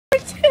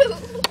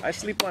I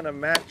sleep on a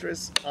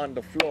mattress on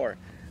the floor.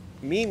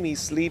 Mimi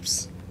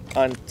sleeps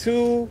on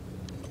 2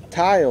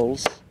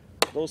 tiles,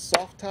 those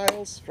soft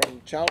tiles from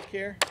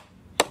childcare.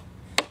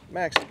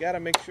 Max, you gotta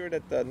make sure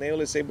that the nail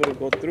is able to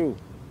go through.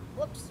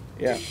 Whoops.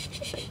 Yeah.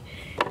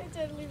 I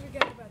totally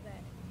forgot about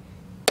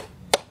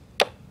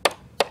that.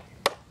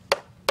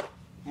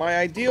 My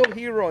ideal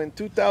hero in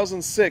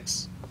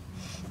 2006.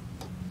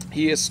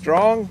 He is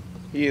strong.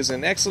 He is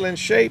in excellent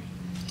shape.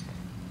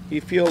 He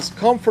feels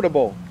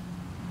comfortable.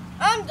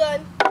 I'm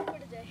done for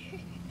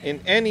today.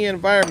 In any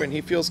environment,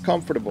 he feels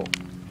comfortable.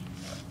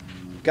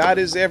 God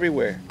is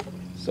everywhere.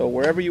 So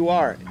wherever you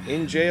are,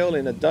 in jail,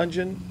 in a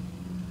dungeon,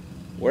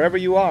 wherever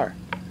you are,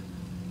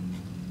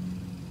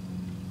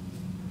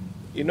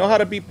 you know how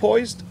to be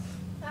poised?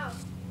 How?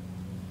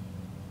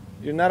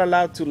 You're not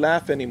allowed to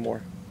laugh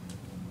anymore.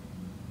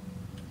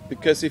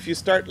 Because if you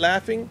start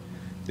laughing,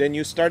 then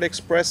you start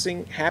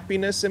expressing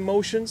happiness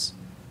emotions.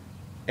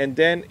 And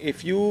then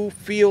if you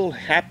feel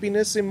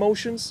happiness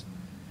emotions,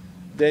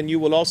 then you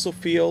will also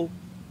feel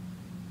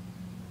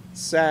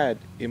sad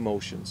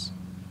emotions.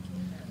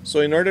 So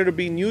in order to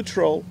be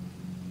neutral,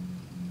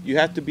 you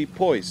have to be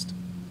poised.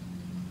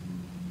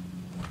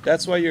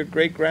 That's why your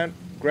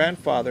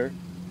great-grandfather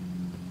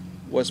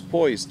was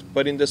poised.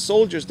 But in the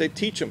soldiers, they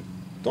teach them,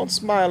 don't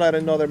smile at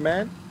another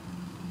man.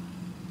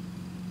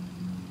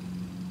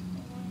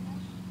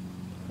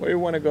 Where do you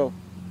want to go?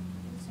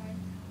 Inside.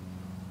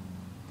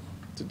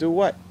 To do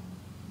what?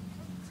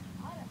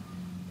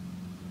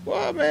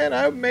 Well, man,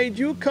 I made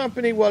you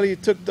company while you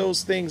took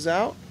those things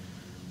out.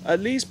 At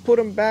least put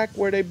them back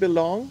where they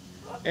belong.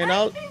 And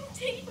I'll... I've been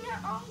taking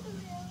it off the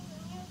nails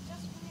and you've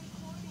just been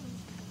recording.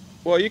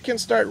 Well, you can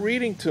start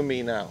reading to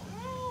me now.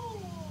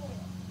 No.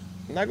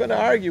 I'm not going to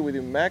argue with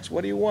you, Max.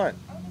 What do you want?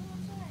 I'll go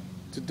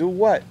outside. To do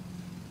what?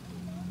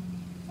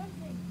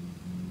 Something.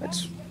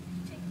 That's... Take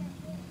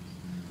that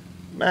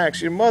nails.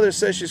 Max, your mother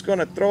says she's going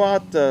to throw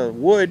out the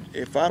wood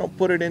if I don't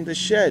put it in the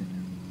shed.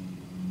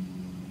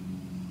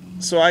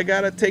 So I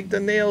got to take the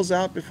nails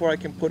out before I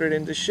can put it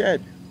in the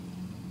shed.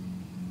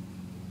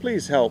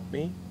 Please help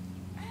me.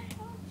 I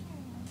helped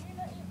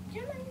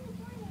you. You're not even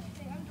doing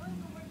anything. I'm doing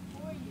the work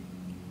for you.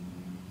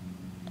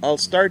 I'll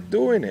start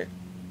doing it.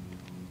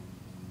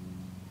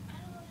 I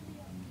don't want to be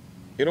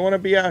out. You don't want to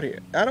be out here.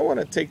 I don't want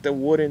to take the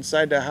wood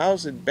inside the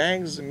house. It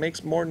bangs and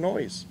makes more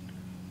noise.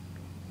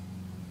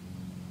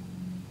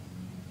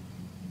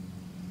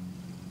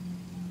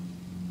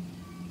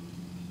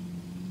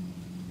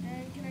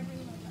 And can I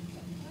bring my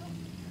laptop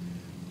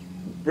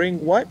out?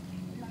 Bring what?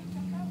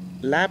 Laptop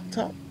out?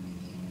 Laptop?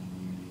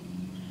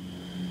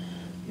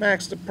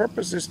 Max, the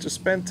purpose is to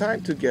spend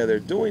time together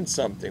doing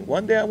something.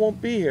 One day I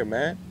won't be here,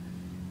 man.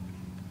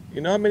 You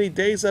know how many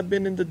days I've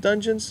been in the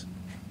dungeons?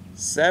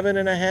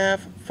 7.5,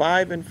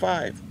 5, and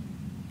 5.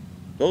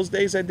 Those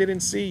days I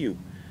didn't see you.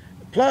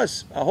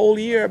 Plus, a whole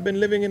year I've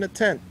been living in a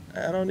tent.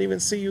 I don't even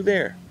see you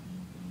there.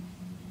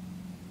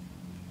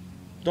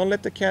 Don't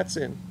let the cats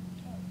in.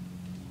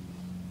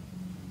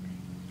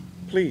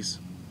 Please,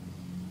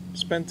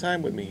 spend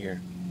time with me here.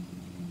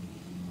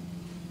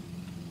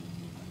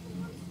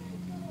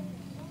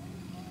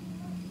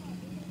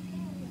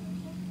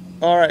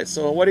 All right,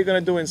 so what are you going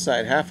to do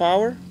inside? Half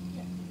hour?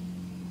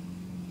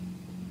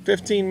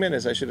 15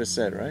 minutes, I should have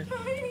said, right?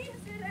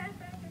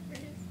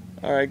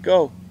 All right,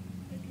 go.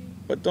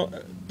 But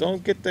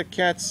don't get the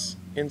cats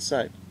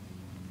inside.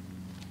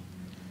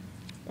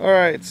 All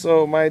right,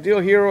 so my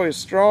ideal hero is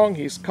strong.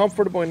 He's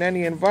comfortable in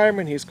any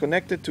environment. He's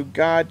connected to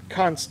God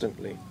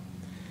constantly.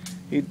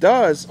 He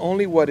does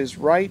only what is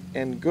right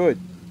and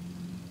good.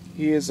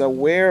 He is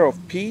aware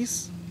of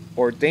peace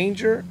or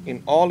danger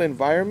in all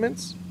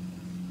environments.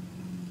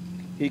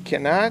 He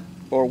cannot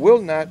or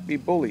will not be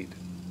bullied.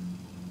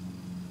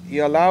 He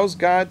allows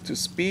God to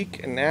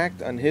speak and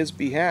act on his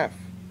behalf.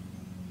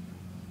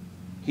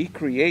 He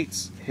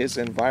creates his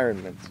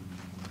environment.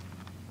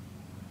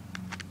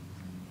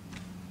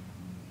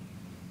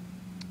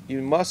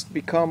 You must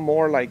become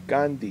more like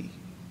Gandhi.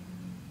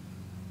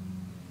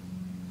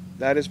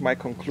 That is my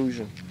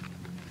conclusion.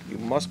 You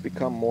must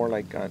become more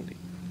like Gandhi.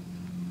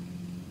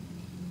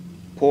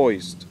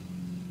 Poised,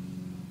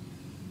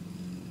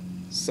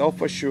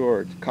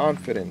 self-assured,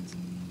 confident,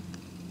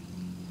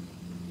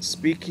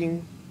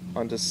 speaking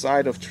on the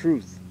side of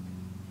truth,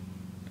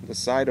 on the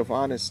side of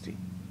honesty,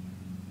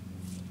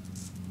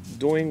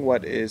 doing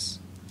what is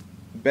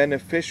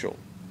beneficial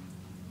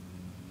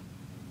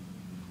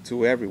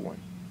to everyone.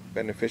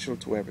 Beneficial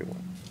to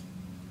everyone.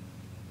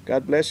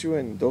 God bless you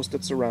and those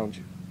that surround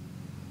you.